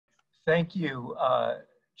Thank you,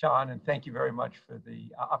 John, and thank you very much for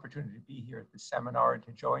the opportunity to be here at this seminar and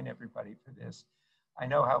to join everybody for this. I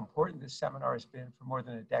know how important this seminar has been for more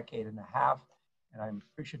than a decade and a half, and I'm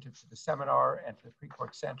appreciative to the seminar and to the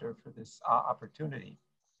Precourt Center for this opportunity.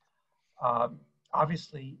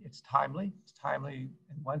 Obviously, it's timely. It's timely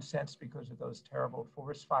in one sense because of those terrible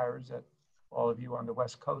forest fires that all of you on the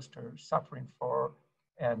West Coast are suffering for,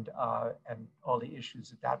 and all the issues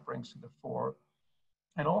that that brings to the fore.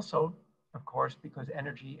 And also, of course, because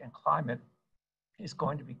energy and climate is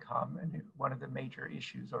going to become one of the major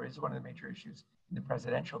issues, or is one of the major issues in the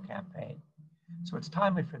presidential campaign. So it's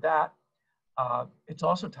timely for that. It's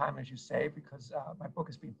also timely, as you say, because my book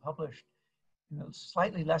is being published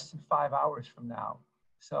slightly less than 5 hours from now.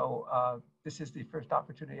 So this is the first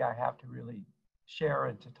opportunity I have to really share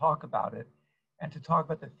and to talk about it, and to talk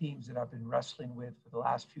about the themes that I've been wrestling with for the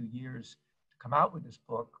last few years to come out with this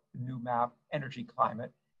book, The New Map, Energy,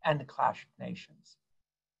 Climate, and the Clash of Nations.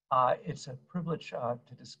 It's a privilege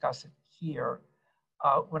to discuss it here.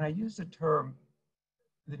 When I use the term,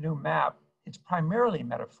 the new map, it's primarily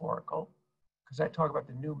metaphorical, because I talk about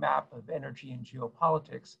the new map of energy and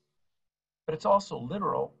geopolitics, but it's also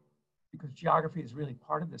literal, because geography is really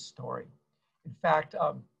part of this story. In fact,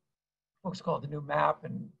 books called The New Map,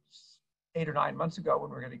 and 8 or 9 months ago, when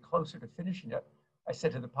we were getting closer to finishing it, I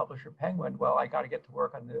said to the publisher Penguin, well, I got to get to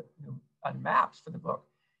work on maps for the book.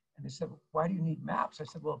 And they said, why do you need maps? I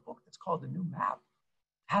said, well, a book that's called The New Map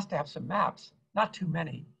has to have some maps, not too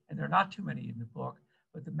many, and there are not too many in the book,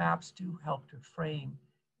 but the maps do help to frame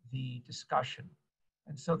the discussion.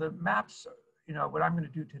 And so the maps, what I'm going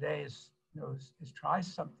to do today is try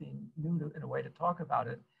something new in a way to talk about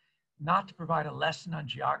it, not to provide a lesson on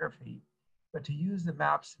geography, but to use the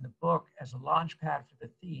maps in the book as a launch pad for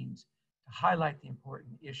the themes to highlight the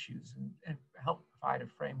important issues and help provide a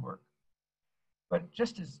framework. But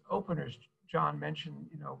just as openers, John mentioned,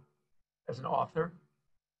 as an author,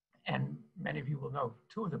 and many of you will know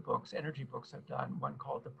 2 of the books, energy books I've done, one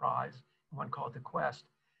called The Prize and one called The Quest.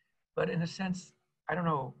 But in a sense, I don't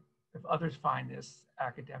know if others find this,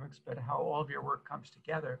 academics, but how all of your work comes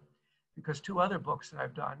together, because 2 other books that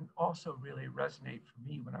I've done also really resonate for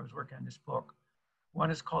me when I was working on this book.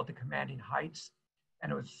 One is called The Commanding Heights,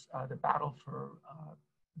 and it was the battle for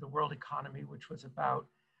the world economy, which was about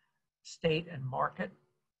state and market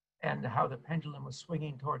and how the pendulum was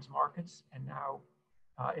swinging towards markets, and now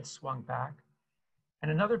it's swung back. And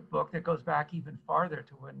another book that goes back even farther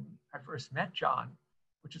to when I first met John,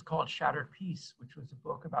 which is called Shattered Peace, which was a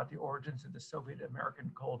book about the origins of the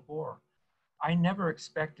Soviet-American Cold War. I never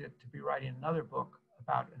expected to be writing another book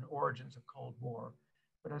about an origins of Cold War.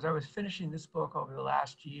 But as I was finishing this book over the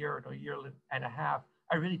last year or a year and a half,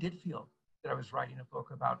 I really did feel that I was writing a book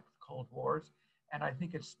about Cold Wars. And I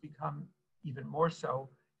think it's become even more so,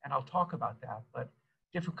 and I'll talk about that, but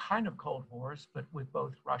different kind of Cold Wars, but with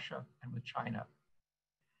both Russia and with China.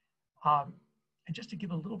 And just to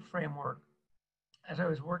give a little framework, as I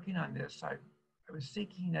was working on this, I was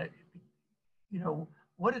thinking that,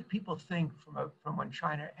 what did people think from when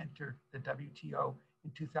China entered the WTO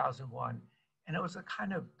in 2001? And it was a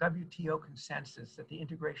kind of WTO consensus that the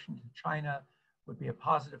integration to China would be a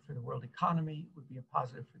positive for the world economy, would be a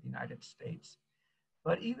positive for the United States.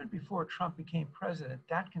 But even before Trump became president,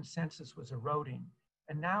 that consensus was eroding.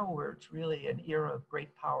 And now where it's really an era of great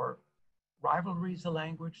power, rivalry is the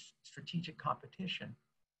language, strategic competition.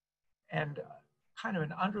 And kind of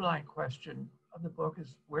an underlying question of the book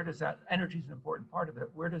is, where does that, energy is an important part of it,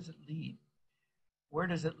 where does it lead? Where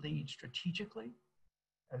does it lead strategically,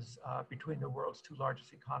 as between the world's 2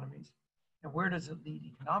 largest economies? And where does it lead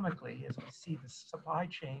economically, as we see the supply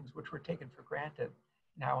chains, which were taken for granted,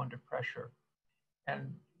 now under pressure?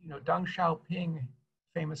 And Deng Xiaoping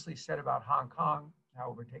famously said about Hong Kong, now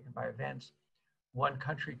overtaken by events, 1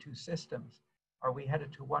 country, 2 systems. Are we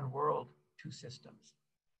headed to 1 world, 2 systems?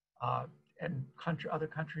 And other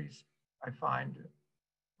countries, I find,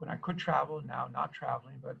 when I could travel, now not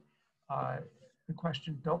traveling, but the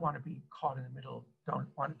question, don't want to be caught in the middle, don't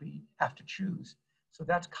want to have to choose. So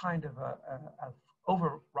that's kind of a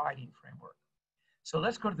overriding framework. So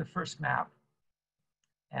let's go to the first map.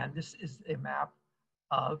 And this is a map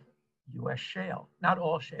of US shale. Not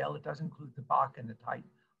all shale, it does include the Bakken, the tight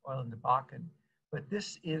oil in the Bakken, but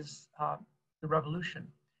this is the revolution.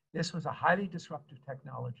 This was a highly disruptive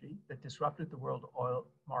technology that disrupted the world oil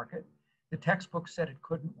market. The textbook said it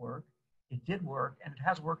couldn't work. It did work, and it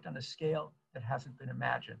has worked on a scale that hasn't been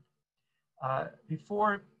imagined.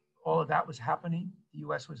 Before all of that was happening, the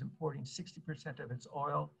US was importing 60% of its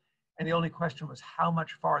oil, and the only question was how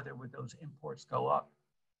much farther would those imports go up?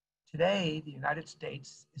 Today, the United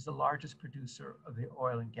States is the largest producer of the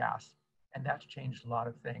oil and gas. and that's changed a lot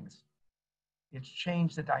of things. It's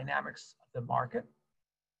changed the dynamics of the market.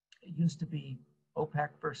 It used to be OPEC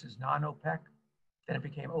versus non-OPEC. Then it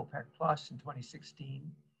became OPEC plus in 2016.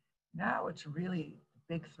 Now it's really the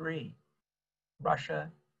big three: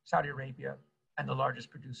 Russia, Saudi Arabia, and the largest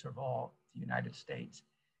producer of all, the United States.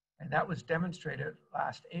 And that was demonstrated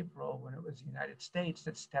last April when it was the United States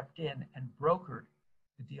that stepped in and brokered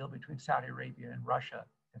the deal between Saudi Arabia and Russia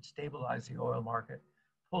that stabilized the oil market,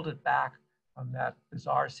 pulled it back from that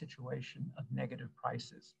bizarre situation of negative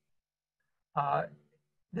prices.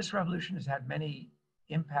 This revolution has had many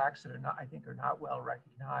impacts that I think are not well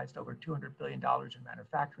recognized. Over $200 billion in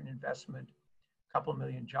manufacturing investment, a couple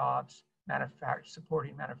million jobs,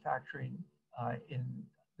 supporting manufacturing in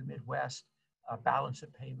the Midwest, balance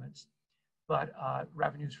of payments, but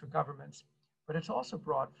revenues for governments. But it's also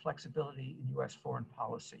brought flexibility in US foreign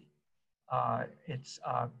policy. It's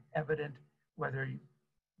evident whether you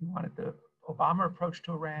wanted the Obama approach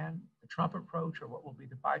to Iran, the Trump approach, or what will be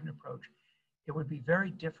the Biden approach, it would be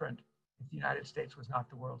very different if the United States was not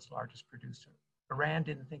the world's largest producer. Iran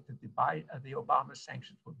didn't think that the Obama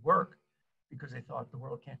sanctions would work because they thought the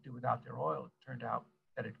world can't do without their oil. It turned out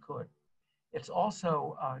that it could. It's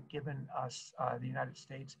also given us, the United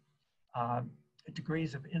States,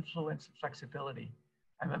 degrees of influence and flexibility.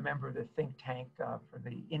 I'm a member of the think tank for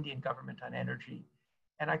the Indian government on energy,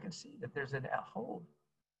 and I can see that there's a whole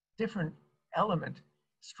different element,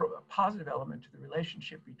 a positive element to the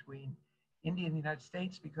relationship between India and the United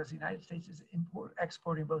States, because the United States is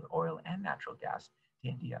exporting both oil and natural gas to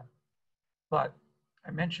India. But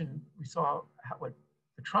I mentioned we saw what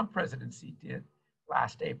the Trump presidency did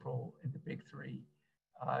last April in the big three.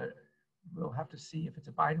 We'll have to see if it's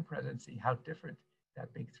a Biden presidency, how different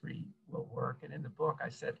that big three will work. And in the book, I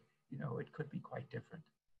said, it could be quite different.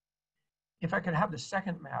 If I could have the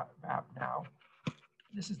second map now,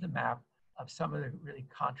 this is the map of some of the really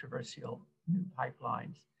controversial new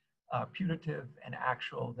pipelines, putative and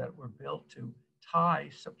actual, that were built to tie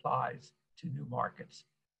supplies to new markets,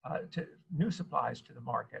 to new supplies to the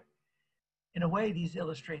market. In a way, these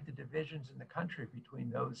illustrate the divisions in the country between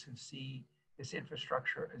those who see this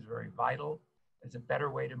infrastructure as very vital, as a better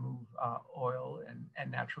way to move oil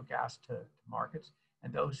and natural gas to markets,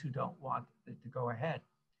 and those who don't want it to go ahead.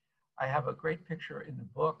 I have a great picture in the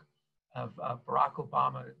book of Barack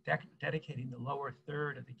Obama dedicating the lower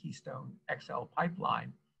third of the Keystone XL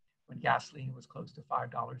pipeline when gasoline was close to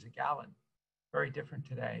 $5 a gallon. Very different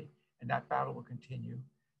today, and that battle will continue.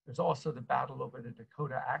 There's also the battle over the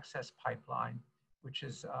Dakota Access Pipeline, which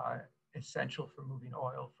is essential for moving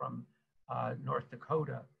oil from North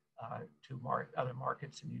Dakota to other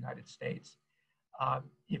markets in the United States.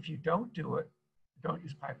 If you don't do it, don't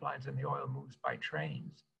use pipelines, and the oil moves by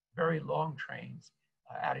trains, very long trains,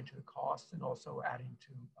 adding to the costs and also adding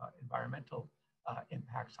to environmental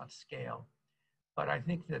impacts on scale. But I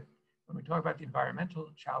think that when we talk about the environmental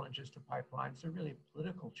challenges to pipelines, they're really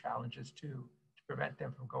political challenges too, to prevent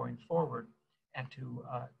them from going forward and to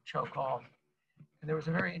choke off. And there was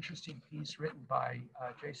a very interesting piece written by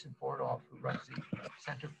Jason Bordoff, who runs the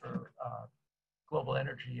Center for Global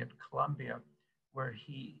Energy at Columbia, where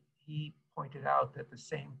he pointed out that the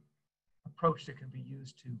same approach that can be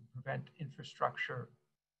used to prevent infrastructure,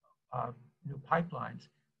 new pipelines,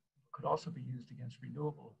 could also be used against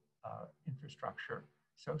renewable infrastructure.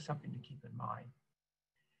 So something to keep in mind.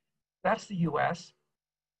 That's the US.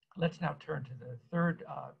 Let's now turn to the third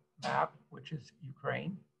map, which is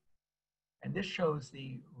Ukraine. And this shows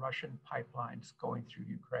the Russian pipelines going through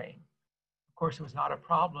Ukraine. Of course, it was not a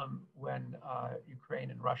problem when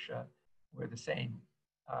Ukraine and Russia were the same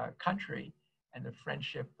country, and the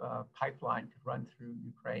friendship pipeline could run through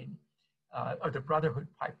Ukraine, or the brotherhood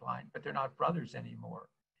pipeline, but they're not brothers anymore.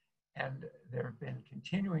 And there have been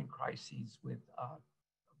continuing crises with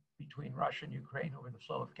between Russia and Ukraine over the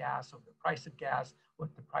flow of gas, over the price of gas,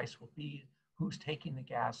 what the price will be, who's taking the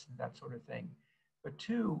gas, and that sort of thing. But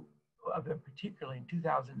two of them, particularly in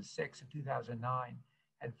 2006 and 2009,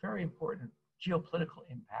 had very important geopolitical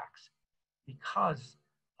impacts, because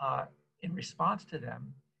in response to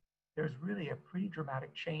them, there's really a pretty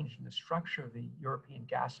dramatic change in the structure of the European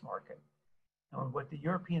gas market. And what the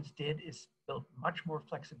Europeans did is build much more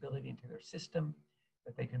flexibility into their system,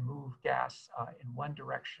 that they can move gas in one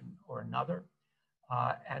direction or another.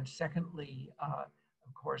 And secondly,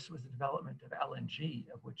 of course, was the development of LNG,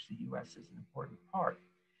 of which the US is an important part.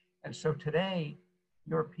 And so today,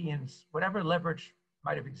 Europeans, whatever leverage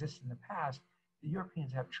might have existed in the past, the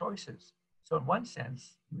Europeans have choices. So in one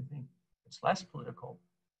sense, you would think it's less political,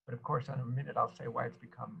 but of course, in a minute, I'll say why it's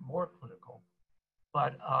become more political.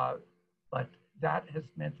 But that has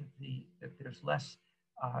meant that there's less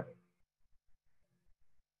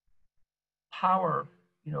power,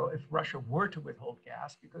 if Russia were to withhold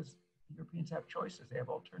gas, because Europeans have choices, they have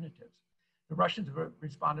alternatives. The Russians have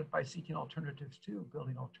responded by seeking alternatives too,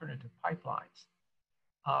 building alternative pipelines.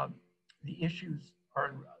 The issues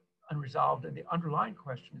are unresolved, and the underlying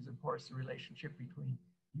question is, of course, the relationship between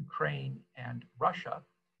Ukraine and Russia,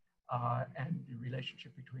 and the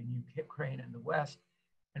relationship between Ukraine and the West,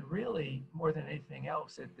 and really, more than anything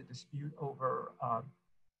else, the dispute over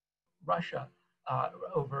Russia,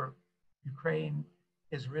 over Ukraine,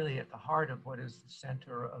 is really at the heart of what is the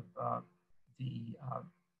center of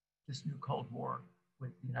this new Cold War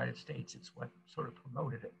with the United States. It's what sort of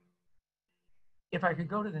promoted it. If I could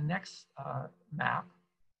go to the next map,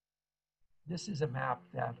 this is a map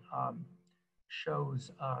that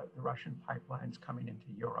shows the Russian pipelines coming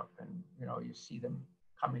into Europe, and you see them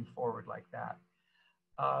coming forward like that.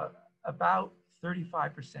 About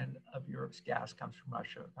 35% of Europe's gas comes from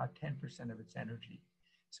Russia, about 10% of its energy.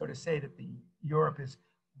 So to say that Europe is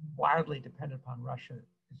wildly dependent upon Russia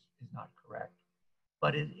is not correct.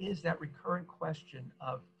 But it is that recurrent question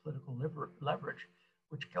of political leverage,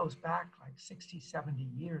 which goes back like 60, 70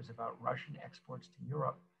 years about Russian exports to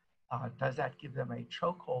Europe. Does that give them a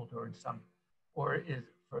chokehold,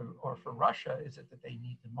 or for Russia, is it that they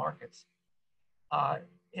need the markets?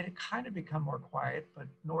 It had kind of become more quiet, but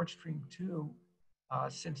Nord Stream 2,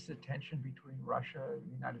 since the tension between Russia and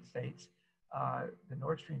the United States, the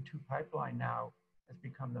Nord Stream 2 pipeline now has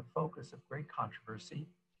become the focus of great controversy.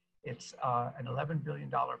 It's an $11 billion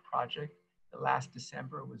project that last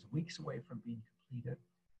December was weeks away from being completed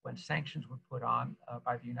when sanctions were put on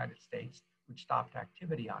by the United States, which stopped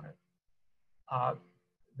activity on it.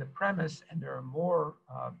 The premise, and there are more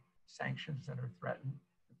sanctions that are threatened,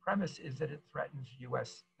 the premise is that it threatens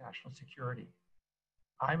US national security.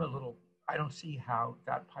 I don't see how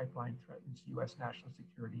that pipeline threatens US national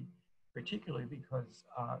security, particularly because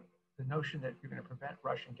the notion that you're going to prevent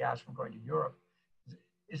Russian gas from going to Europe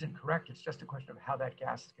isn't correct. It's just a question of how that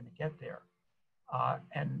gas is going to get there.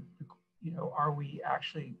 And are we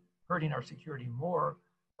actually hurting our security more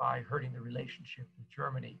by hurting the relationship with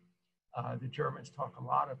Germany? The Germans talk a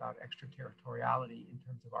lot about extraterritoriality in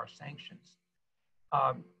terms of our sanctions.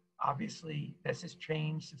 Obviously, this has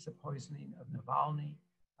changed since the poisoning of Navalny,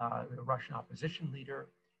 the Russian opposition leader,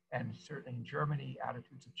 and certainly in Germany,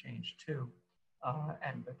 attitudes have changed too.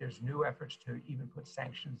 But there's new efforts to even put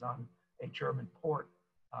sanctions on a German port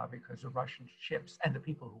because the Russian ships and the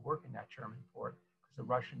people who work in that German port, because the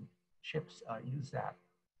Russian ships use that.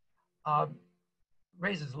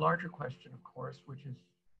 Raises a larger question, of course, which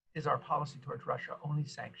is our policy towards Russia only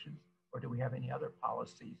sanctions, or do we have any other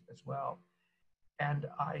policies as well? And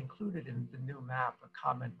I included in the new map a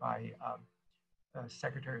comment by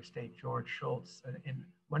Secretary of State George Shultz in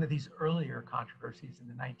one of these earlier controversies in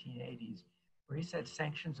the 1980s, where he said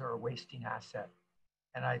sanctions are a wasting asset.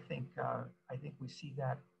 And I think we see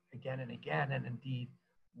that again and again. And indeed,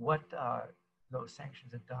 what those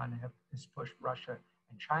sanctions have done has pushed Russia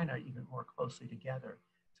and China even more closely together.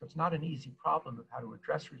 So it's not an easy problem of how to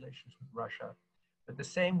address relations with Russia. But the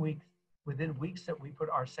same week, within weeks that we put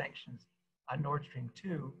our sanctions on Nord Stream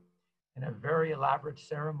 2, in a very elaborate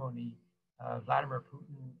ceremony, Vladimir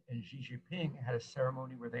Putin and Xi Jinping had a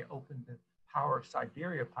ceremony where they opened the Power of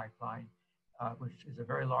Siberia pipeline, which is a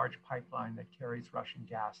very large pipeline that carries Russian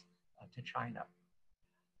gas to China.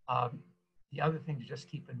 The other thing to just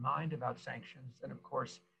keep in mind about sanctions, and of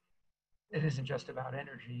course, it isn't just about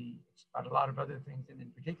energy, it's about a lot of other things, and in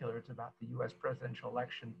particular, it's about the US presidential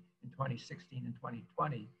election in 2016 and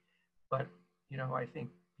 2020. But, I think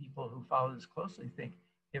people who follow this closely think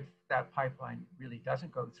if that pipeline really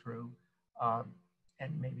doesn't go through,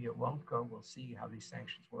 and maybe it won't go, we'll see how these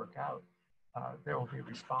sanctions work out, there will be a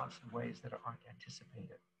response in ways that aren't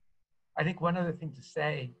anticipated. I think one other thing to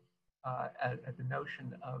say at the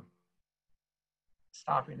notion of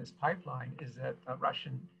stopping this pipeline is that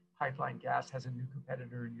Russian pipeline gas has a new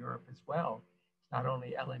competitor in Europe as well. It's not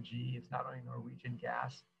only LNG, it's not only Norwegian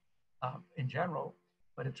gas in general,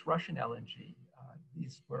 but it's Russian LNG.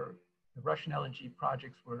 The Russian LNG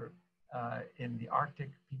projects were in the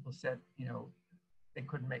Arctic. People said, they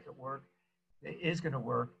couldn't make it work. It is going to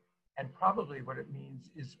work. And probably what it means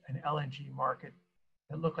is an LNG market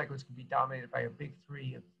that looked like it was going to be dominated by a big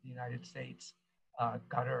three of the United States,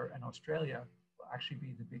 Qatar, and Australia will actually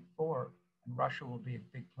be the big four. And Russia will be a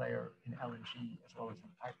big player in LNG as well as in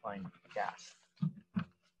pipeline gas.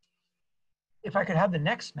 If I could have the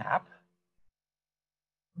next map,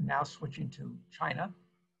 now switching to China.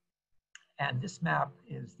 And this map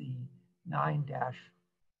is the 9-dash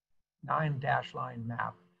line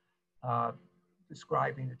map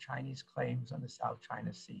describing the Chinese claims on the South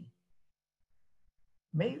China Sea.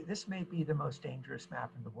 This may be the most dangerous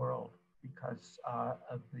map in the world because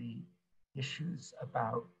of the issues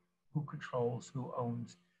about who controls, who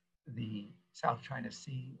owns the South China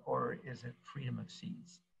Sea, or is it freedom of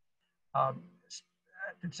seas?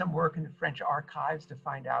 Did some work in the French archives to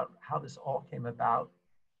find out how this all came about.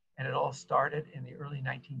 And it all started in the early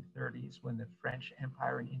 1930s when the French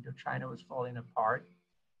Empire in Indochina was falling apart.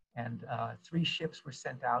 And 3 ships were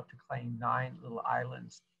sent out to claim 9 little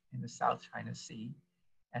islands in the South China Sea.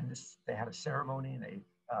 And they had a ceremony, and they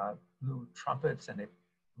blew trumpets, and they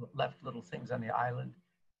left little things on the island.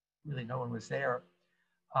 Really, no one was there.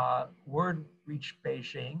 Word reached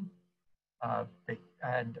Beijing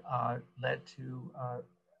and led to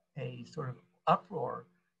a sort of uproar,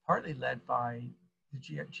 partly led by the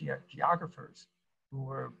geographers who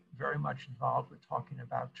were very much involved with talking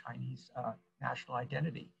about Chinese national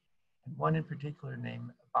identity. And one in particular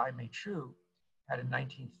named Bai Meichu had in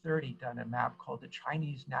 1930 done a map called the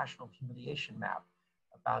Chinese National Humiliation Map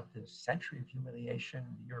about the century of humiliation,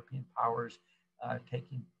 the European powers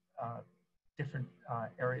taking different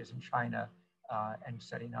areas in China and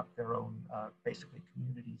setting up their own basically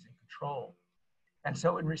communities and control. And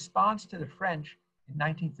so in response to the French, in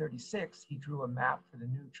 1936, he drew a map for the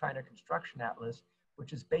new China Construction Atlas,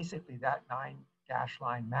 which is basically that 9-dash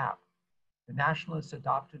line map. The nationalists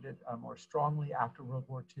adopted it more strongly after World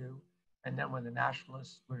War II. And then when the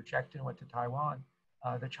nationalists were rejected and went to Taiwan,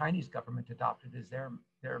 the Chinese government adopted it as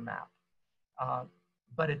their map.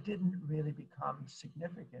 But it didn't really become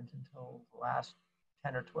significant until the last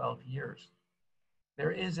 10 or 12 years.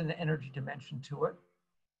 There is an energy dimension to it.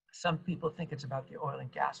 Some people think it's about the oil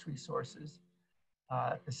and gas resources.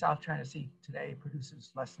 The South China Sea today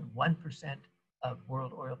produces less than 1% of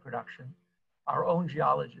world oil production. Our own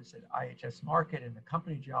geologists at IHS Markit and the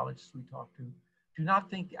company geologists we talk to do not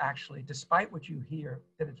think actually, despite what you hear,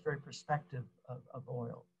 that it's very prospective of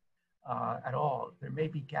oil at all. There may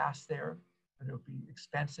be gas there, but it'll be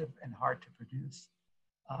expensive and hard to produce.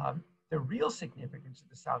 The real significance of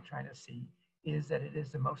the South China Sea is that it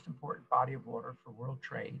is the most important body of water for world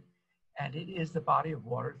trade. And it is the body of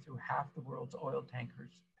water through half the world's oil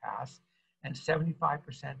tankers pass. And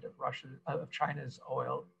 75% of China's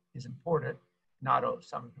oil is imported. Not all,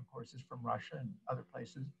 some of course is from Russia and other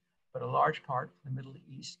places, but a large part from the Middle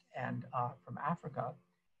East and from Africa.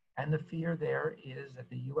 And the fear there is that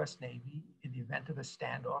the US Navy, in the event of a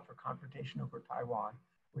standoff or confrontation over Taiwan,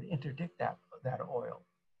 would interdict that oil.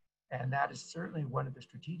 And that is certainly one of the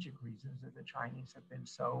strategic reasons that the Chinese have been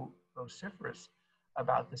so vociferous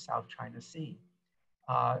about the South China Sea.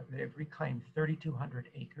 They've reclaimed 3,200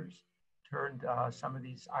 acres, turned some of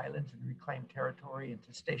these islands and reclaimed territory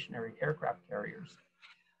into stationary aircraft carriers.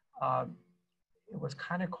 It was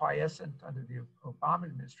kind of quiescent under the Obama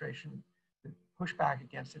administration. The pushback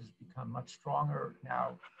against it has become much stronger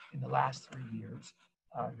now in the last 3 years.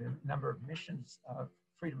 The number of missions,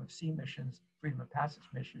 freedom of sea missions, freedom of passage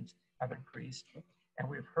missions have increased. And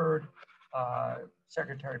we've heard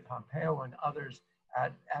Secretary Pompeo and others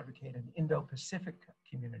advocate an Indo-Pacific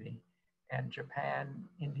community, and Japan,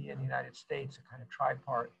 India, and the United States, a kind of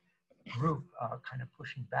tripart group kind of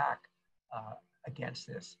pushing back against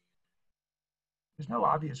this. There's no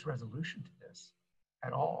obvious resolution to this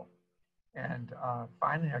at all. And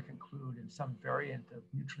finally, I conclude in some variant of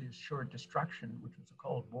mutually assured destruction, which was the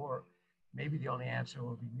Cold War, maybe the only answer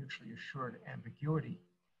will be mutually assured ambiguity.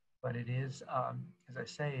 But it is, as I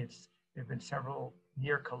say, there have been several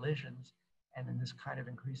near collisions. And in this kind of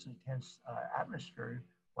increasingly tense atmosphere,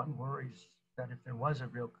 one worries that if there was a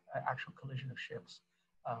real actual collision of ships,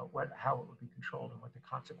 how it would be controlled and what the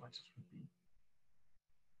consequences would be.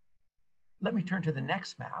 Let me turn to the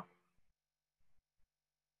next map.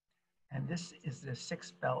 And this is the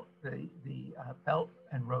sixth belt, the Belt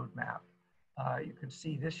and Road map. You can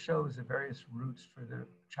see this shows the various routes for the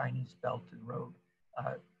Chinese Belt and Road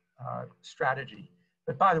strategy.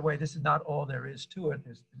 But by the way, this is not all there is to it.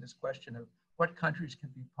 There's this question of what countries can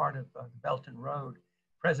be part of the Belt and Road.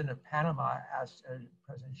 President of Panama asked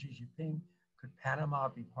President Xi Jinping, could Panama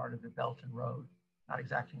be part of the Belt and Road? Not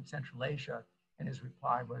exactly in Central Asia. And his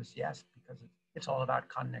reply was yes, because it's all about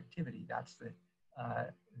connectivity. That's the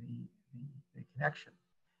connection.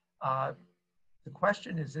 The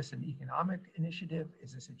question, is this an economic initiative?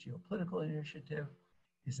 Is this a geopolitical initiative?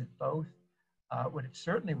 Is it both? What it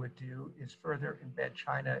certainly would do is further embed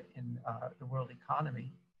China in the world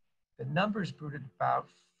economy. The numbers bruited about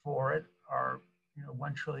for it are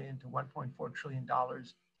 $1 trillion to $1.4 trillion,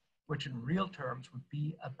 which in real terms would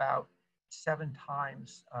be about 7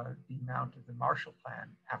 times the amount of the Marshall Plan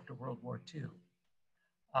after World War II.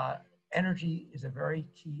 Energy is a very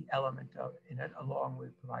key element in it, along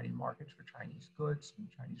with providing markets for Chinese goods and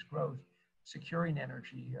Chinese growth, securing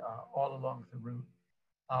energy all along the route.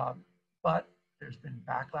 But there's been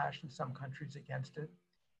backlash in some countries against it.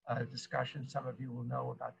 Discussion, some of you will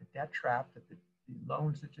know about the debt trap, that the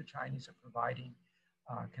loans that the Chinese are providing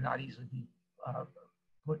cannot easily be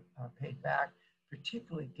paid back,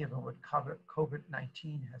 particularly given what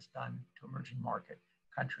COVID-19 has done to emerging market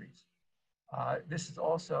countries. This is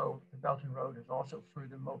also, the Belt and Road has also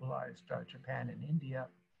further mobilized Japan and India.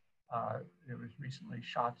 There was recently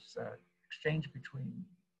shots exchanged between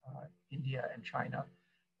India and China,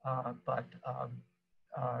 but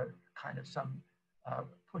kind of some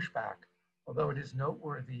pushback. Although it is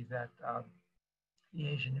noteworthy that the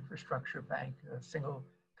Asian Infrastructure Bank, a single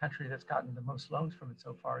country that's gotten the most loans from it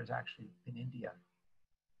so far, has actually been India.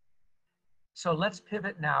 So let's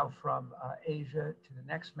pivot now from Asia to the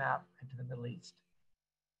next map and to the Middle East.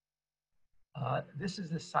 This is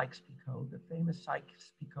the Sykes-Picot, the famous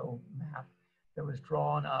Sykes-Picot map that was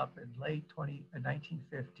drawn up in late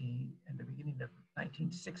 1915 and the beginning of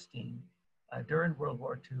 1916 during World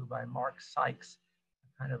War II by Mark Sykes,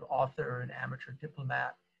 a kind of author and amateur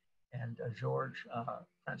diplomat, and Georges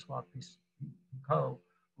Francois Picot,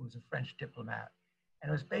 who was a French diplomat. And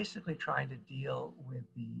it was basically trying to deal with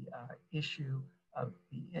the issue of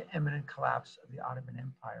the imminent collapse of the Ottoman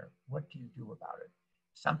Empire. What do you do about it?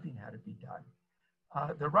 Something had to be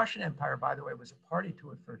done. The Russian Empire, by the way, was a party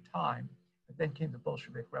to it for a time, but then came the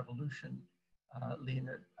Bolshevik Revolution.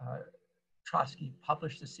 Leonid Trotsky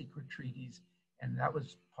published the secret treaties, and that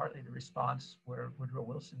was partly the response where Woodrow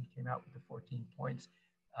Wilson came out with the 14 points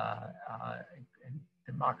in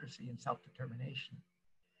democracy and self-determination.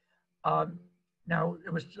 Now,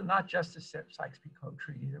 it was not just the Sykes-Picot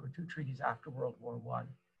Treaty. There were two treaties after World War I,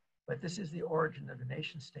 but this is the origin of the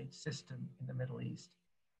nation-state system in the Middle East.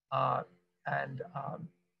 I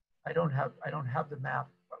don't have the map.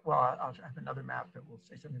 Well, I'll have another map that will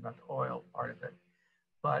say something about the oil part of it.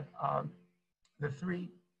 But the three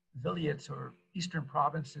vilayets, or eastern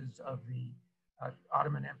provinces of the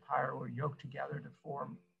Ottoman Empire, were yoked together to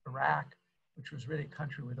form Iraq, which was really a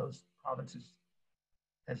country where those provinces,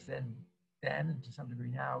 as then and to some degree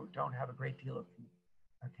now, don't have a great deal of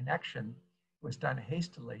connection. It was done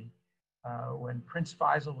hastily. When Prince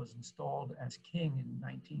Faisal was installed as king in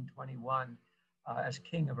 1921, as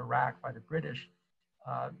king of Iraq by the British,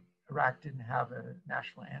 Iraq didn't have a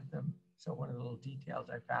national anthem. So one of the little details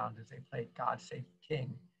I found is they played God Save the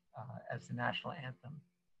King as the national anthem.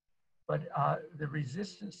 But the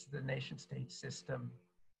resistance to the nation-state system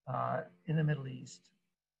in the Middle East,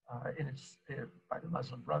 by the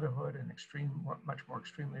Muslim Brotherhood, and much more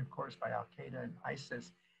extremely, of course, by Al-Qaeda and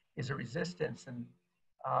ISIS, is a resistance. And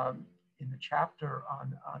in the chapter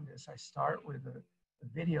on this, I start with a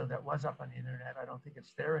video that was up on the internet. I don't think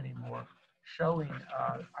it's there anymore, showing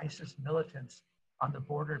ISIS militants on the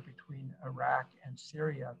border between Iraq and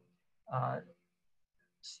Syria,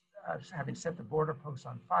 having set the border posts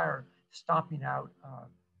on fire, stomping out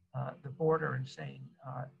the border and saying,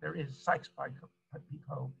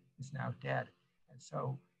 Sykes-Picot is now dead. And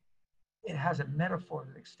so it has a metaphor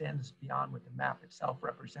that extends beyond what the map itself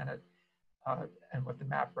represented. And what the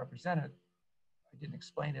map represented, I didn't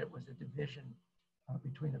explain it, was a division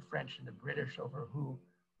between the French and the British over who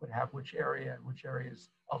would have which area and which areas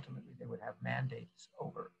ultimately they would have mandates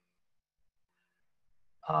over.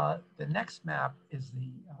 The next map is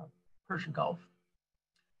the Persian Gulf.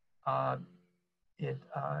 It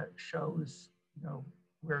shows,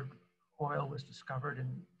 where oil was discovered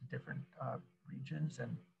in different regions,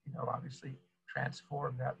 and obviously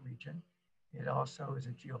transformed that region. It also is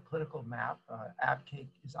a geopolitical map. Abqaiq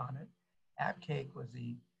is on it. Abqaiq was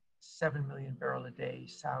the 7 million barrel a day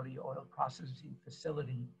Saudi oil processing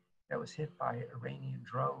facility that was hit by Iranian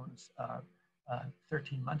drones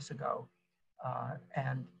 13 months ago.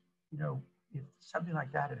 And if something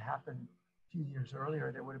like that had happened a few years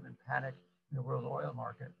earlier, there would have been panic in the world oil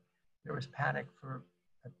market. There was panic for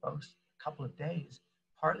at most a couple of days.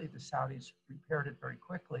 Partly the Saudis repaired it very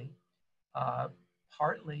quickly.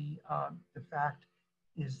 Partly the fact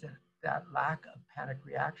is that lack of panic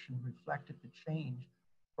reaction reflected the change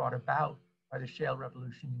brought about by the shale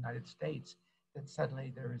revolution in the United States, that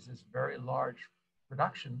suddenly there is this very large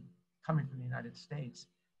production coming from the United States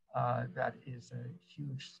that is a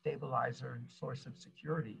huge stabilizer and source of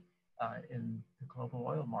security in the global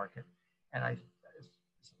oil market. And at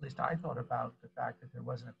least I thought about the fact that there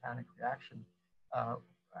wasn't a panic reaction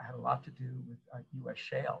had a lot to do with US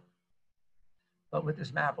shale. But what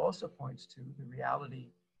this map also points to, the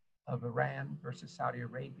reality of Iran versus Saudi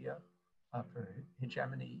Arabia for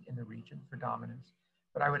hegemony in the region, for dominance,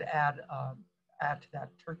 But I would add to that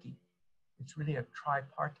Turkey. It's really a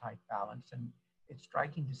tripartite balance, and it's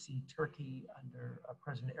striking to see Turkey under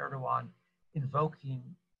President Erdogan invoking,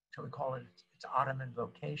 shall we call it, its Ottoman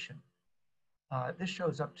vocation. This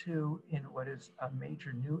shows up too in what is a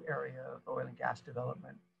major new area of oil and gas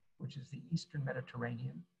development, which is the Eastern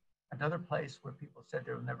Mediterranean, another place where people said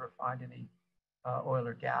they will never find any oil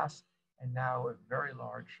or gas, and now a very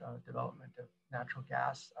large development of natural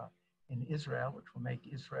gas in Israel, which will make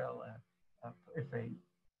Israel,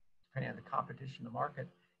 depending on the competition in the market,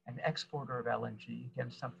 an exporter of LNG, again,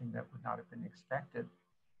 something that would not have been expected.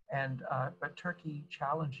 And but Turkey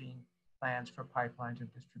challenging plans for pipelines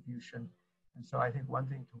and distribution. And so I think one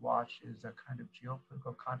thing to watch is a kind of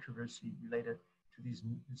geopolitical controversy related to this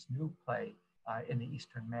new play in the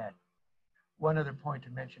Eastern Med. One other point to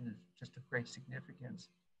mention is just of great significance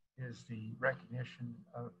is the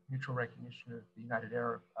mutual recognition of the United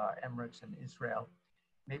Arab Emirates and Israel.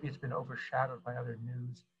 Maybe it's been overshadowed by other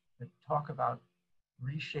news that talk about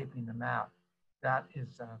reshaping the map. That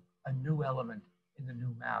is a new element in the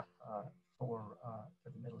new map for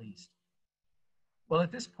the Middle East. Well,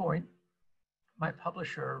 at this point, my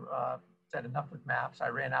publisher said enough with maps. I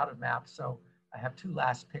ran out of maps, so I have two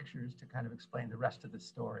last pictures to kind of explain the rest of the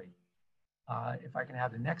story. If I can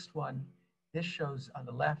have the next one, this shows on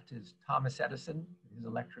the left is Thomas Edison, his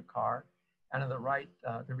electric car, and on the right,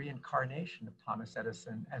 the reincarnation of Thomas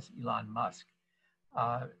Edison as Elon Musk.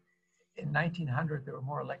 In 1900, there were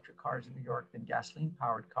more electric cars in New York than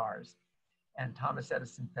gasoline-powered cars, and Thomas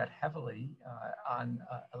Edison bet heavily on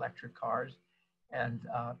electric cars,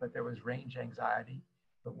 but there was range anxiety.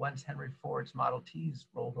 But once Henry Ford's Model Ts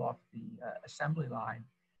rolled off the assembly line,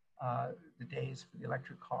 the days for the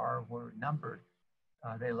electric car were numbered.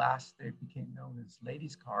 They became known as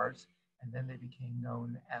ladies' cars, and then they became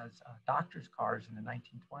known as doctors' cars in the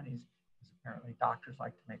 1920s, because apparently doctors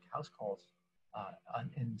like to make house calls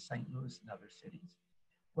in St. Louis and other cities.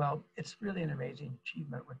 Well, it's really an amazing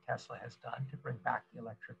achievement what Tesla has done to bring back the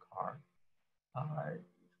electric car. The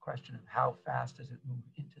question of how fast does it move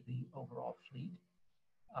into the overall fleet.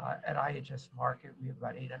 At IHS Markit, we have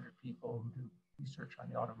about 800 people who do research on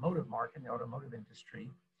the automotive market and the automotive industry.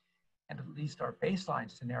 And at least our baseline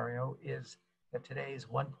scenario is that today's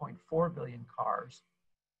 1.4 billion cars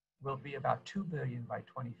will be about 2 billion by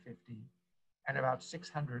 2050, and about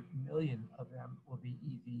 600 million of them will be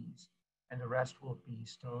EVs, and the rest will be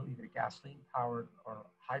still either gasoline-powered or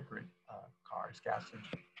hybrid cars, gasoline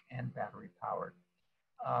and battery-powered.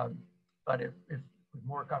 But if with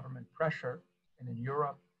more government pressure, and in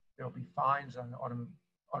Europe, there'll be fines on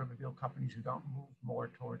automobile companies who don't move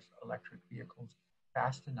more towards electric vehicles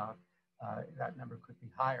fast enough, that number could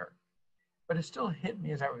be higher. But it still hit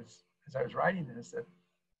me as I was writing this that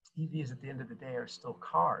EVs at the end of the day are still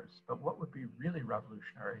cars. But what would be really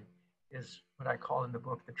revolutionary is what I call in the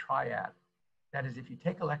book the triad. That is, if you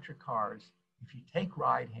take electric cars, if you take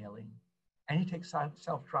ride hailing, and you take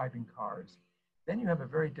self-driving cars, then you have a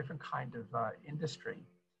very different kind of industry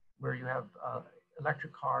where you have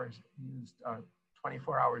electric cars used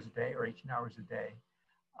 24 hours a day or 18 hours a day.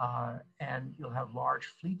 And you'll have large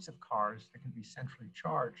fleets of cars that can be centrally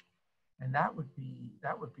charged. And that would be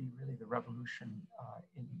really the revolution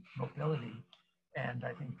in mobility. And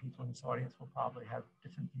I think people in this audience will probably have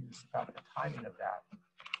different views about the timing of that.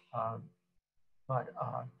 But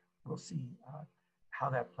we'll see how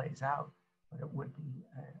that plays out. But it would be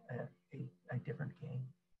a different game.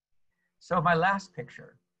 So my last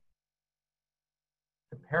picture,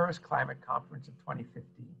 the Paris Climate Conference of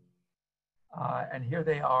 2015. And here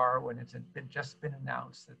they are when it's just been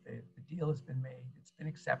announced that the deal has been made, it's been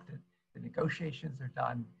accepted, the negotiations are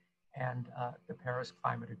done, and the Paris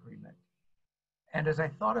Climate Agreement. And as I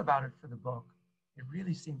thought about it for the book, it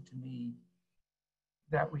really seemed to me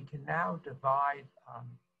that we can now divide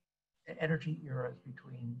energy eras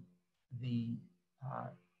between the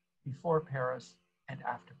before Paris and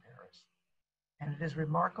after Paris. And it is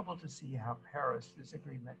remarkable to see how Paris, this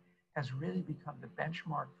agreement, has really become the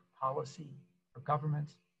benchmark for policy for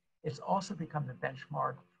governments. It's also become the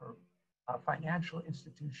benchmark for financial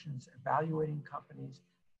institutions evaluating companies,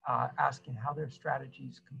 asking how their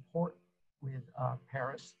strategies comport with the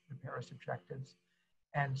Paris objectives,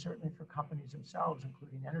 and certainly for companies themselves,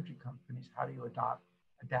 including energy companies, how do you adapt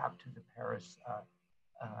to the Paris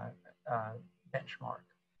benchmark?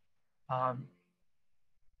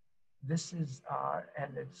 This is,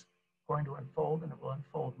 and it's going to unfold, and it will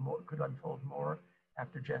unfold more, could unfold more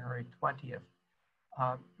after January 20th.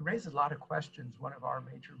 It raises a lot of questions. One of our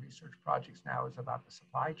major research projects now is about the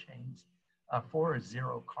supply chains for a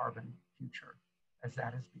zero carbon future, as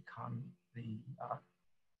that has become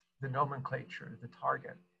the the nomenclature, the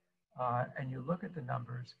target, and you look at the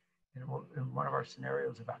numbers, in one of our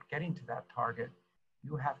scenarios about getting to that target,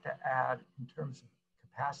 you have to add, in terms of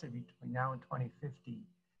capacity between now and 2050,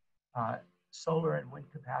 solar and wind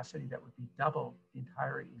capacity that would be double the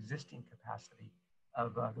entire existing capacity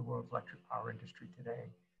of the world's electric power industry today.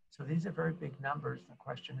 So these are very big numbers. The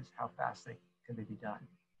question is, how fast can they be done?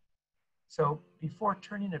 So before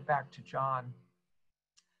turning it back to John,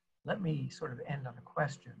 let me sort of end on a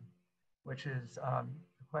question, which is, the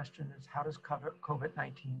question is, how does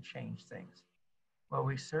COVID-19 change things? Well,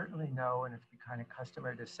 we certainly know, and it's kind of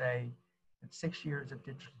customary to say, that 6 years of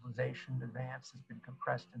digitalization advance has been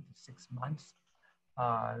compressed into 6 months.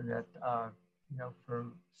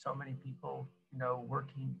 For so many people,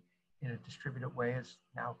 working in a distributed way is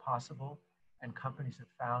now possible, and companies have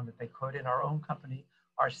found that they could. In our own company,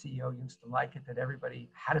 our CEO used to like it that everybody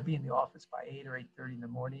had to be in the office by 8 or 8:30 in the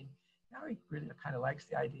morning. Now he really kind of likes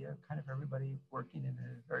the idea of kind of everybody working in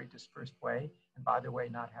a very dispersed way, and by the way,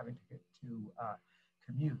 not having to get to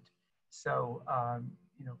commute. So,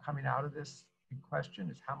 coming out of this, big question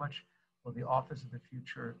is, how much will the office of the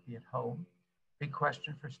future be at home? Big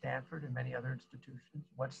question for Stanford and many other institutions.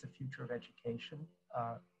 What's the future of education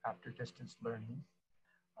after distance learning?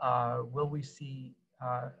 Will we see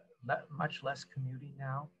much less commuting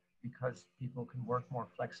now because people can work more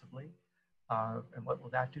flexibly? And what will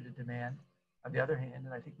that do to demand? On the other hand,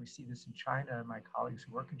 and I think we see this in China, and my colleagues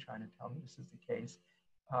who work in China tell me this is the case,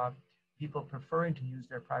 people preferring to use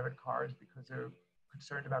their private cars because they're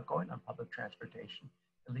concerned about going on public transportation,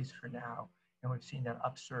 at least for now. And we've seen that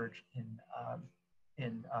upsurge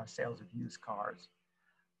in sales of used cars.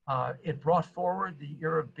 It brought forward the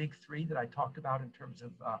era of big three that I talked about in terms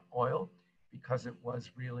of oil, because it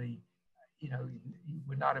was really, you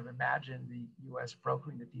would not have imagined the US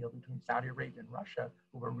brokering the deal between Saudi Arabia and Russia,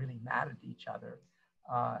 who were really mad at each other,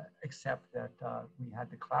 except that we had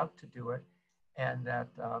the clout to do it, and that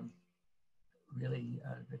really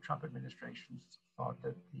the Trump administration thought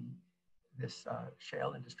that this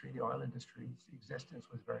shale industry, the oil industry's existence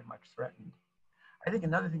was very much threatened. I think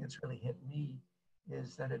another thing that's really hit me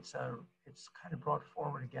is that it's kind of brought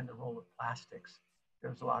forward again the role of plastics.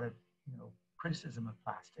 There's a lot of criticism of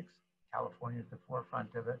plastics. California at the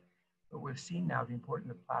forefront of it, but we've seen now the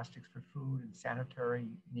importance of plastics for food and sanitary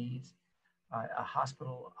needs. A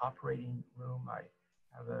hospital operating room. I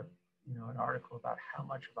have an article about how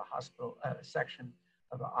much of a hospital section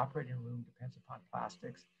of an operating room depends upon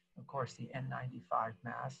plastics. Of course, the N95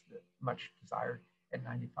 mask, the much desired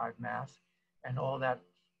N95 mask, and all that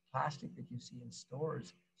plastic that you see in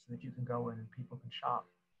stores so that you can go in and people can shop.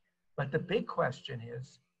 But the big question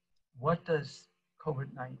is, what does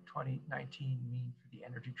COVID-19 mean for the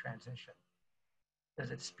energy transition?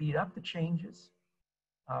 Does it speed up the changes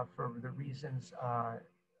for the reasons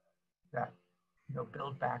that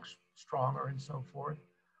build back stronger and so forth?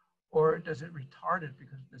 Or does it retard it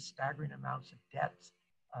because of the staggering amounts of debts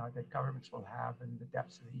that governments will have and the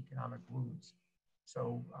depths of the economic wounds?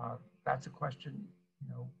 So that's a question,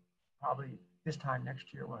 probably this time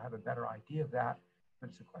next year we'll have a better idea of that, but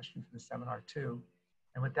it's a question for the seminar too.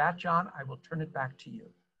 And with that, John, I will turn it back to you.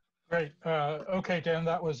 Great. Okay, Dan,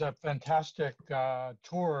 that was a fantastic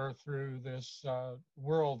tour through this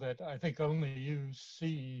world that I think only you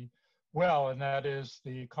see well, and that is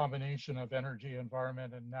the combination of energy,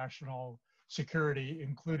 environment, and national security,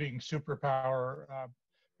 including superpower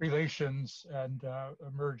relations and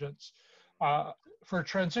emergence. For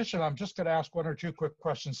transition, I'm just going to ask one or two quick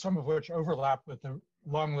questions, some of which overlap with the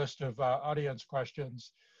long list of audience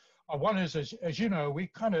questions. One is, as you know, we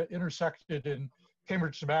kind of intersected in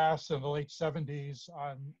Cambridge, Mass in the late 70s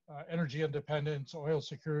on energy independence, oil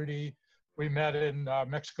security. We met in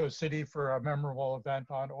Mexico City for a memorable event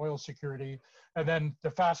on oil security. And then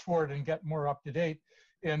to fast forward and get more up to date,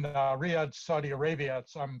 in Riyadh, Saudi Arabia, at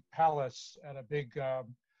some palace at a big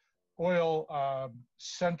oil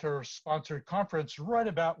center sponsored conference right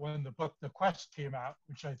about when the book The Quest came out,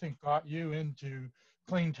 which I think got you into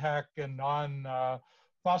clean tech and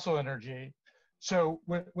non-fossil energy. So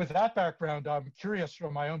with that background, I'm curious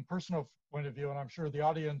from my own personal point of view, and I'm sure the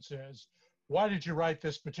audience is, why did you write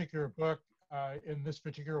this particular book in this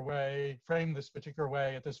particular way, frame this particular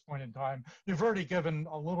way at this point in time? You've already given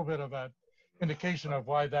a little bit of an indication of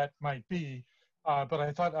why that might be, but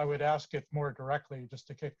I thought I would ask it more directly just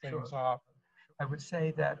to kick things off. I would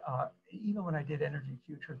say that even when I did Energy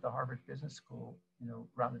Future at the Harvard Business School,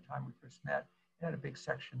 around the time we first met, it had a big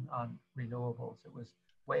section on renewables. It was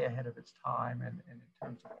way ahead of its time and in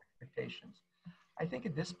terms of expectations. I think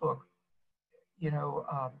in this book,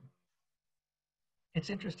 it's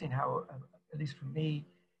interesting how, at least for me,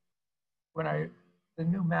 when I the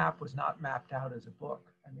new map was not mapped out as a book.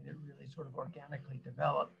 I mean, it really sort of organically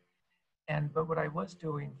developed. But what I was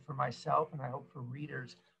doing for myself, and I hope for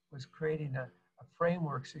readers, was creating a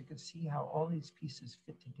framework so you could see how all these pieces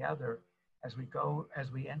fit together as we go,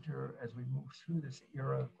 as we move through this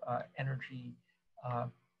era of energy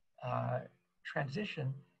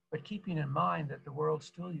transition, but keeping in mind that the world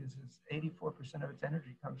still uses 84% of its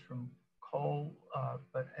energy comes from coal,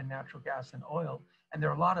 and natural gas and oil. And there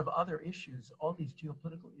are a lot of other issues, all these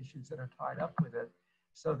geopolitical issues that are tied up with it.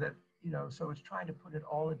 So that, so it's trying to put it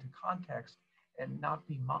all into context and not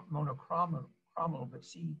be monochromal, but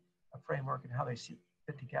see a framework and how they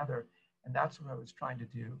fit together. And that's what I was trying to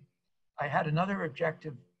do. I had another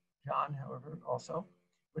objective, John, however, also,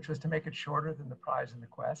 which was to make it shorter than the prize and the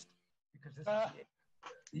quest, because this is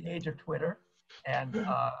the age of Twitter, and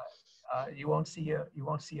you won't see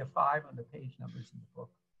a 5 on the page numbers in the book.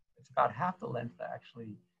 It's about half the length,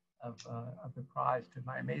 actually, of the prize. To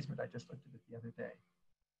my amazement, I just looked at it the other day.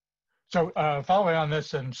 So following on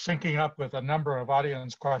this and syncing up with a number of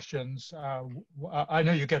audience questions, I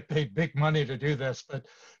know you get paid big money to do this, but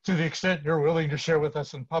to the extent you're willing to share with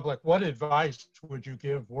us in public, what advice would you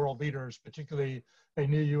give world leaders, particularly a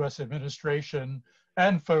new US administration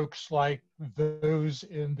and folks like those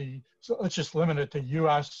in so let's just limit it to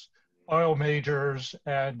US oil majors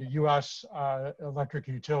and US electric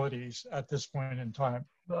utilities at this point in time?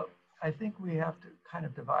 Well, I think we have to kind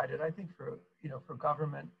of divide it. I think for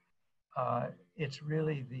government, it's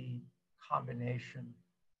really the combination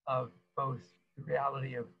of both the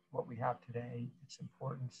reality of what we have today, its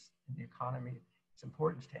importance in the economy, its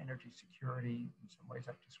importance to energy security in some ways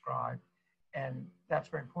I've described. And that's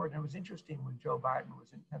very important. It was interesting when Joe Biden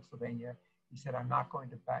was in Pennsylvania, he said, I'm not going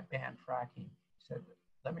to ban fracking. He said,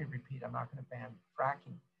 let me repeat, I'm not going to ban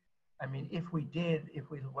fracking. I mean, if we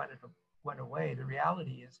went away, the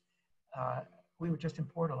reality is we would just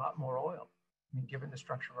import a lot more oil. I mean, given the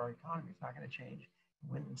structure of our economy, it's not going to change.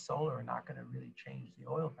 Wind and solar are not going to really change the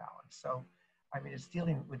oil balance. So, I mean, it's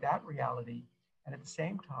dealing with that reality and at the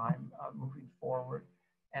same time moving forward.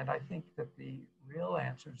 And I think that the real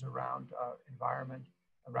answers around environment,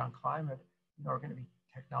 around climate, are going to be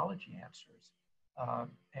technology answers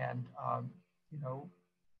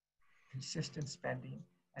consistent spending,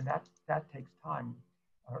 and that takes time.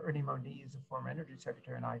 Ernie Moniz, the former energy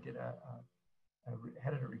secretary, and I did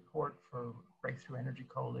headed a report for Breakthrough Energy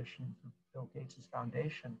Coalition for Bill Gates'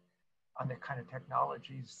 foundation on the kind of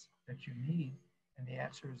technologies that you need, and the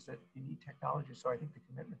answer is that you need technology. So I think the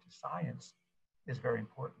commitment to science is very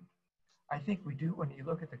important. I think we do, when you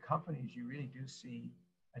look at the companies, you really do see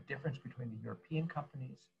a difference between the European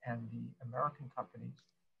companies and the American companies.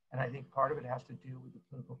 And I think part of it has to do with the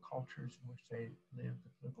political cultures in which they live, the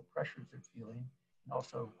political pressures they're feeling, and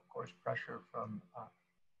also, of course, pressure from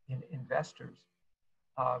investors.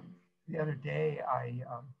 The other day, I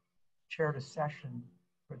chaired a session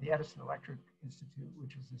for the Edison Electric Institute,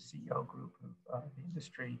 which is the CEO group of the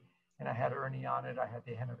industry, and I had Ernie on it. I had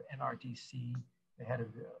the head of NRDC, the head of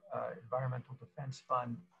the Environmental Defense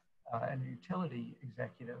Fund, and the utility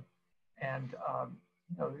executive. And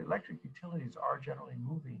the electric utilities are generally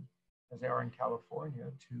moving, as they are in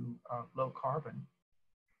California, to low carbon.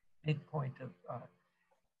 Big point of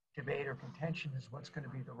debate or contention is what's going to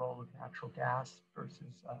be the role of natural gas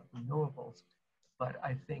versus renewables. But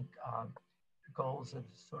I think the goals of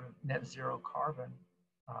sort of net zero carbon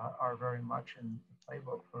are very much in the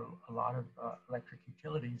playbook for a lot of electric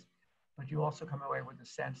utilities. But you also come away with the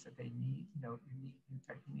sense that they need, you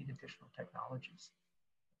need additional technologies.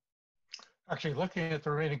 Actually, looking at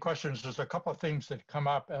the remaining questions, there's a couple of things that come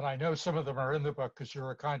up, and I know some of them are in the book because you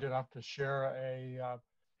were kind enough to share a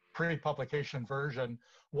pre-publication version.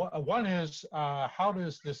 One is, how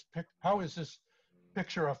is this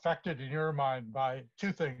picture affected in your mind by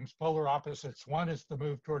two things, polar opposites? One is the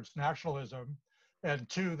move towards nationalism, and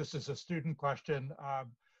two, this is a student question,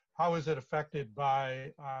 how is it affected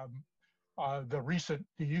by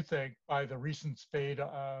do you think, by the recent spate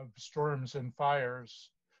of storms and fires,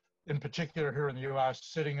 in particular here in the US,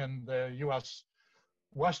 sitting in the US,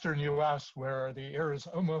 Western US, where the air is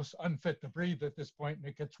almost unfit to breathe at this point, and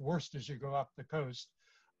it gets worse as you go up the coast.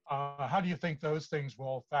 How do you think those things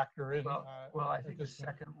will factor in? Well, I think the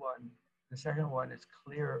second one is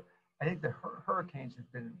clear. I think the hurricanes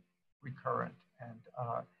have been recurrent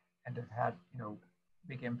and have had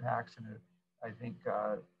big impacts, and I think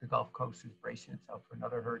the Gulf Coast is bracing itself for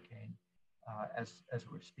another hurricane as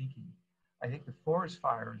we're speaking. I think the forest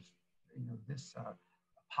fires, this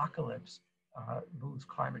apocalypse moves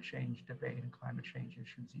climate change debate and climate change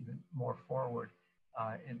issues even more forward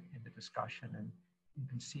in the discussion. And you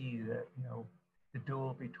can see that, the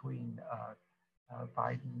duel between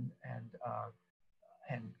Biden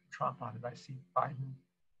and Trump on it. I see Biden,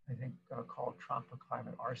 I think, called Trump a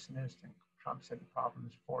climate arsonist, and Trump said the problem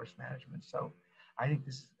is forest management. So I think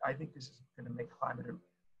this is going to make climate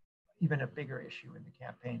even a bigger issue in the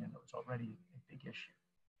campaign, and it was already a big issue.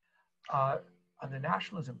 On the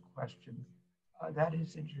nationalism question, that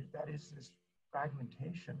is this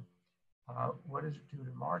fragmentation. What does it do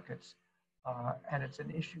to markets? And it's an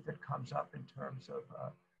issue that comes up in terms of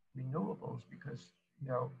renewables, because, you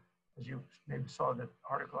know, as you maybe saw the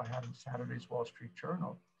article I had in Saturday's Wall Street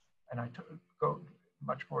Journal, and I go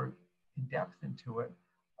much more in depth into it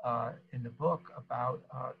in the book about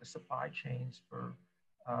the supply chains for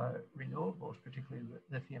renewables, particularly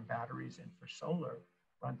lithium batteries and for solar,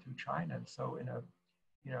 run through China. And so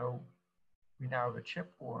we now have a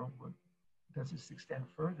chip war. Does this extend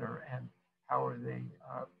further? And how are they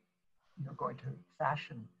going to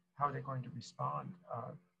fashion, how are they going to respond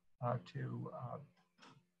to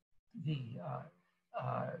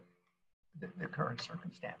the current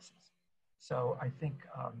circumstances? So I think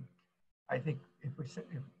if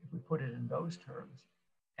we put it in those terms,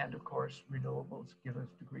 and of course renewables give us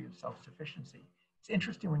a degree of self-sufficiency. It's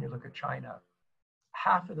interesting when you look at China.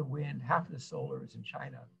 Half of the wind, half of the solar is in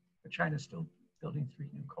China, but China's still building 3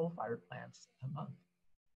 new coal-fired plants a month.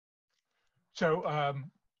 So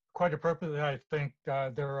quite appropriately, I think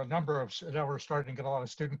there are a number of, now we're starting to get a lot of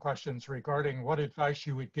student questions regarding what advice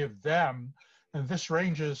you would give them. And this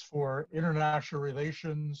ranges for international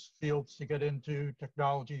relations fields to get into,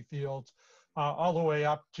 technology fields, all the way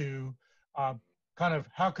up to kind of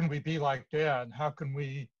how can we be like Dan? How can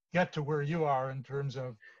we get to where you are in terms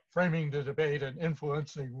of framing the debate and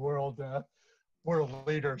influencing world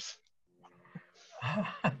leaders?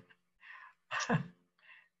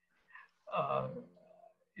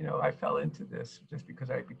 I fell into this just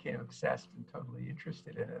because I became obsessed and totally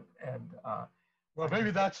interested in it. And well,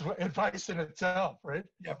 maybe that's advice in itself, right?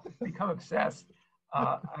 Yeah, become obsessed.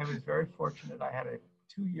 I was very fortunate. I had a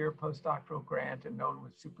 2-year postdoctoral grant and no one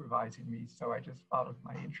was supervising me. So I just followed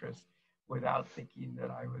my interest without thinking that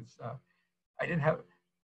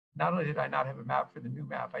not only did I not have a map for the new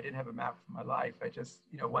map, I didn't have a map for my life. I just,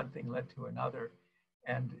 one thing led to another.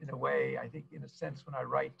 And in a way, I think in a sense, when I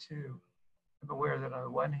write too, I'm aware that on the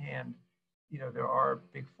one hand, there are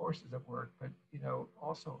big forces at work, but,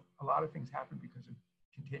 also a lot of things happen because of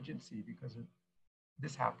contingency, because of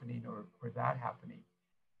this happening or that happening.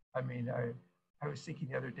 I mean, I was thinking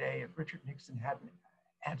the other day, if Richard Nixon hadn't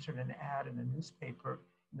answered an ad in a newspaper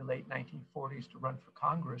in the late 1940s to run for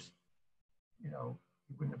Congress, he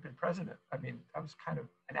wouldn't have been president. I mean, that was kind of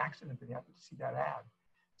an accident that he happened to see that ad.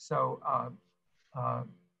 So,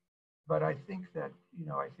 but I think that,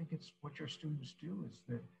 I think it's what your students do is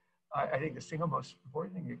that I think the single most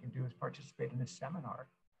important thing you can do is participate in a seminar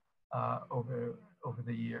over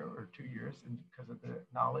the year or 2 years, and because of the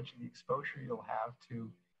knowledge and the exposure you'll have to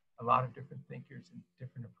a lot of different thinkers and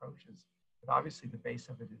different approaches. But obviously the base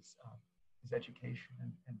of it is education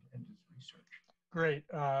and just research. Great.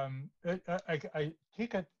 I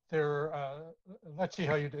take it there, let's see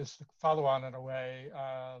how you just follow on in a way.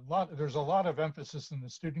 There's a lot of emphasis in the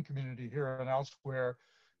student community here and elsewhere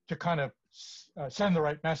to kind of send the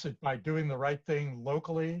right message by doing the right thing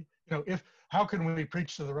locally. How can we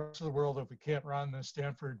preach to the rest of the world if we can't run the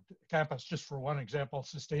Stanford campus, just for one example,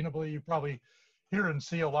 sustainably? You probably hear and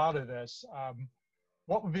see a lot of this.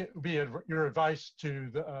 What would be your advice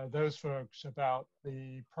to those folks about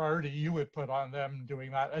the priority you would put on them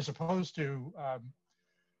doing that, as opposed to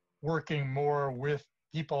working more with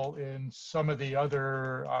people in some of the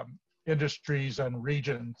other industries and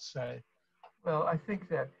regions, say? Well, I think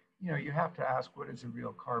that, you have to ask, what is the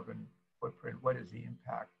real carbon footprint? What is the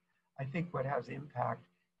impact? I think what has impact,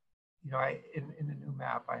 in the new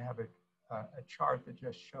map, I have a chart that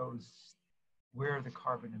just shows where the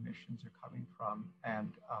carbon emissions are coming from.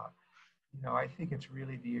 And, I think it's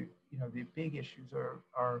really the big issues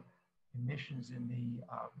are emissions in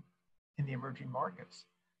the emerging markets.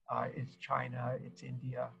 It's China, it's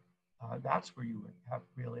India. That's where you would have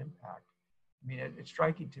real impact. I mean, it's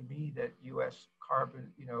striking to me that U.S.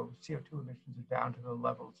 carbon, CO2 emissions are down to the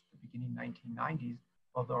levels of the beginning 1990s,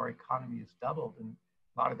 although our economy has doubled. And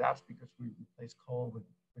a lot of that's because we replaced coal with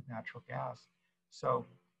natural gas. So,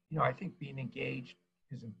 I think being engaged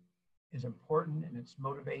is important, and it's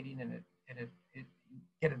motivating, and it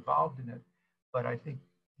get involved in it. But I think,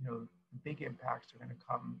 the big impacts are going to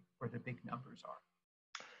come where the big numbers are.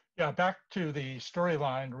 Yeah, back to the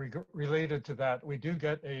storyline related to that, we do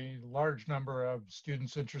get a large number of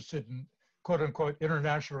students interested in quote unquote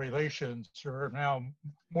international relations, who are now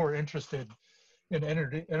more interested in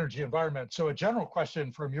energy environment. So a general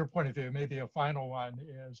question from your point of view, maybe a final one,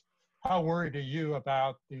 is how worried are you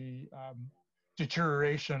about the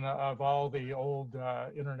deterioration of all the old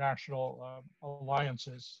international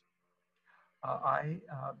alliances? I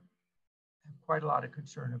have quite a lot of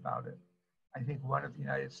concern about it. I think one of the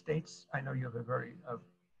United States, I know you have a very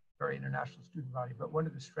international student body, but one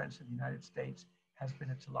of the strengths of the United States has been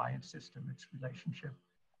its alliance system, its relationship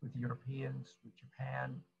with the Europeans, with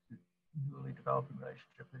Japan, the newly developing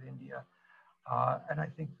relationship with India. And I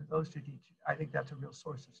think for those two, I think that's a real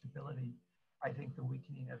source of stability. I think the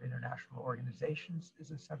weakening of international organizations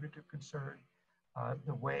is a subject of concern.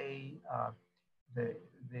 The way the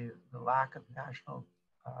lack of national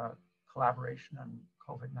collaboration on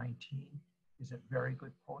COVID-19 is a very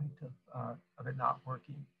good point of it not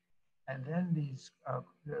working. And then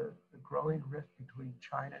the growing rift between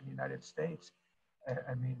China and the United States.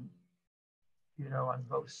 I mean, you know, on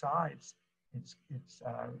both sides, it's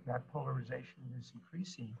that polarization is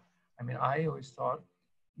increasing. I mean, I always thought,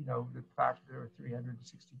 you know, the fact that there are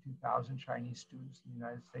 362,000 Chinese students in the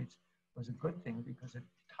United States was a good thing because it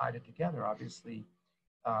tied it together. Obviously,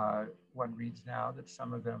 one reads now that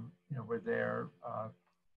some of them, you know, were there,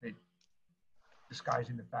 they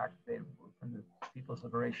disguising the fact that they were from the People's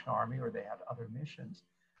Liberation Army or they had other missions.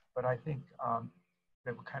 But I think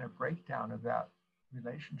the kind of breakdown of that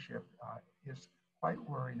relationship is quite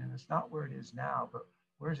worrying, and it's not where it is now, but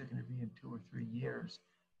where is it going to be in 2 or 3 years?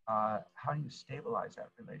 How do you stabilize that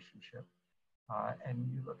relationship? And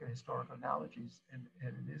you look at historical analogies, and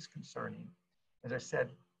it is concerning. As I said,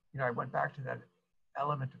 you know, I went back to that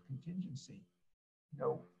element of contingency. You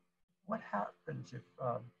know, what happens if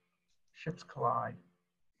ships collide?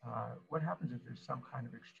 What happens if there's some kind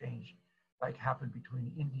of exchange, like happened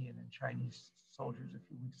between Indian and Chinese soldiers a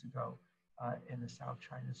few weeks ago in the South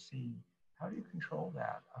China Sea? How do you control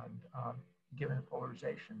that, given the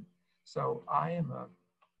polarization? So I am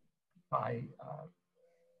by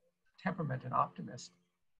temperament an optimist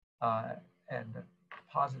and a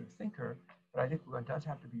positive thinker, but I think one does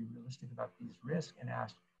have to be realistic about these risks and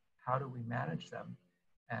ask, how do we manage them?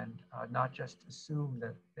 And not just assume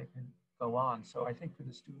that they can go on. So I think for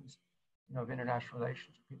the students, you know, of international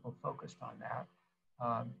relations, people focused on that.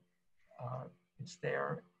 It's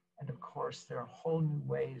there. And of course, there are whole new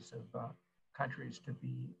ways of countries to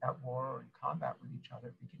be at war or in combat with each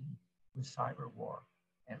other, beginning with cyber war.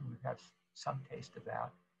 And we've had some taste of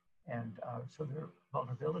that. And so there are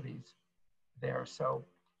vulnerabilities there. So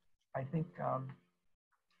I think,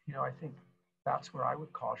 you know, I think that's where I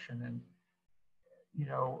would caution. And, you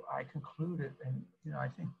know, I concluded, and, you know, I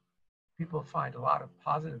think people find a lot of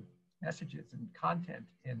positive messages and content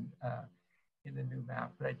in the new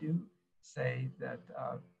map. But I do say that,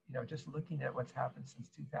 you know, just looking at what's happened since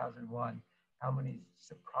 2001, how many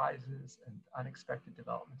surprises and unexpected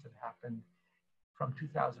developments have happened from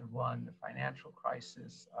 2001, the financial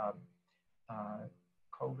crisis,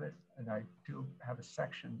 COVID, and I do have a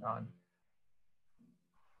section on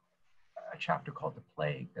a chapter called The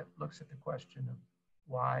Plague that looks at the question of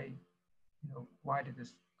why, you know, why did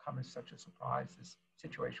this come as such a surprise, this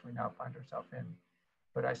situation we now find ourselves in.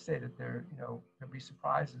 But I say that there, you know, there'll be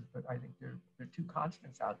surprises, but I think there are two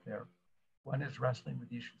constants out there. One is wrestling with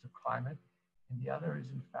the issues of climate, and the other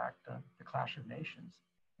is, in fact, the clash of nations.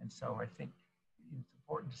 And so I think it's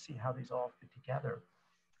important to see how these all fit together.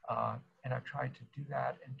 And I've tried to do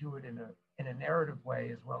that and do it in a narrative way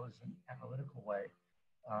as well as an analytical way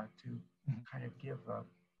to kind of give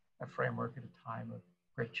a framework at a time of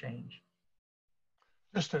great change.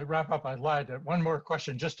 Just to wrap up, I'd like one more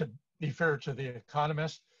question, just to be fair to the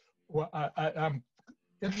economist. Well, I'm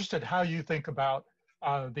interested how you think about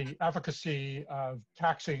the efficacy of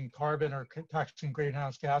taxing carbon or taxing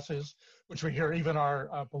greenhouse gases, which we hear even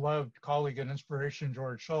our beloved colleague and inspiration,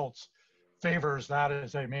 George Shultz, favors that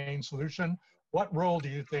as a main solution. What role do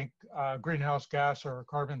you think greenhouse gas or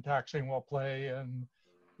carbon taxing will play in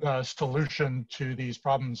the solution to these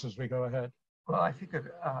problems as we go ahead? Well, I think,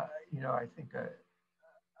 you know, I think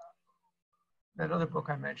that other book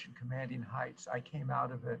I mentioned, Commanding Heights, I came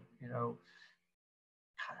out of it, you know,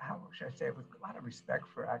 how should I say it, with a lot of respect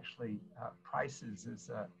for actually prices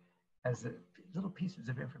as little pieces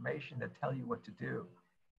of information that tell you what to do.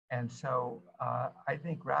 And so I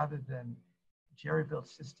think rather than jerry-built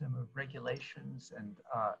system of regulations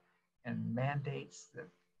and mandates that,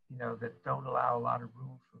 you know, that don't allow a lot of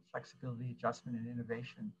room for flexibility, adjustment, and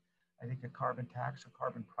innovation, I think a carbon tax or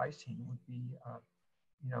carbon pricing would be,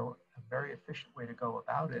 you know, a very efficient way to go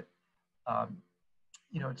about it.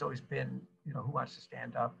 You know, it's always been, you know, who wants to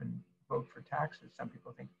stand up and vote for taxes? Some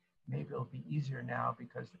people think maybe it'll be easier now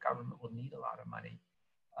because the government will need a lot of money.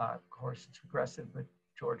 Of course, it's regressive, but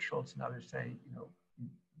George Shultz and others say, you know,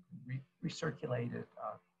 you recirculate it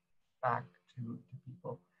back to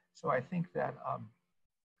people. So I think that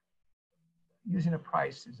using a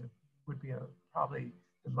price would be probably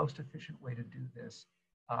the most efficient way to do this,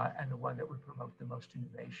 and the one that would promote the most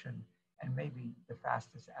innovation and maybe the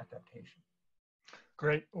fastest adaptation.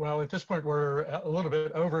 Great. Well, at this point, we're a little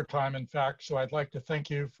bit over time, in fact, so I'd like to thank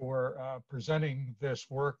you for presenting this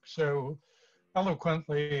work so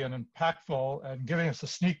eloquently and impactful and giving us a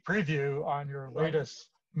sneak preview on your latest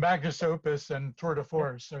magnus opus and tour de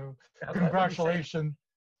force. So congratulations.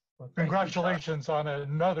 Well, congratulations on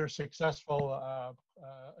another successful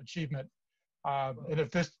achievement. And if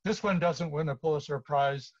this one doesn't win a Pulitzer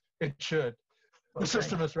Prize, it should. Well, the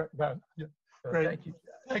system is right. Yeah. Great. Thank you,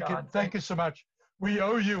 John. Thank you so much. We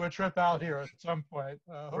owe you a trip out here at some point.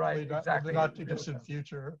 Hopefully exactly. In the not too distant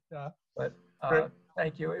future. Yeah. But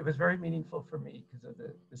thank you. It was very meaningful for me because of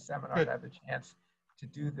the seminar. Good. To have the chance to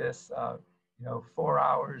do this, you know, 4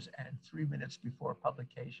 hours and 3 minutes before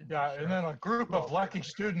publication. Yeah, and then a group of lucky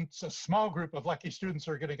students, a small group of lucky students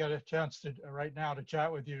are going to get a chance to right now to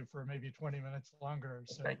chat with you for maybe 20 minutes longer.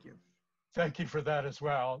 So thank you. Thank you for that as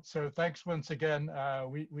well. So thanks once again.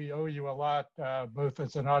 We owe you a lot, both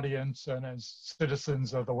as an audience and as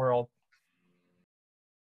citizens of the world.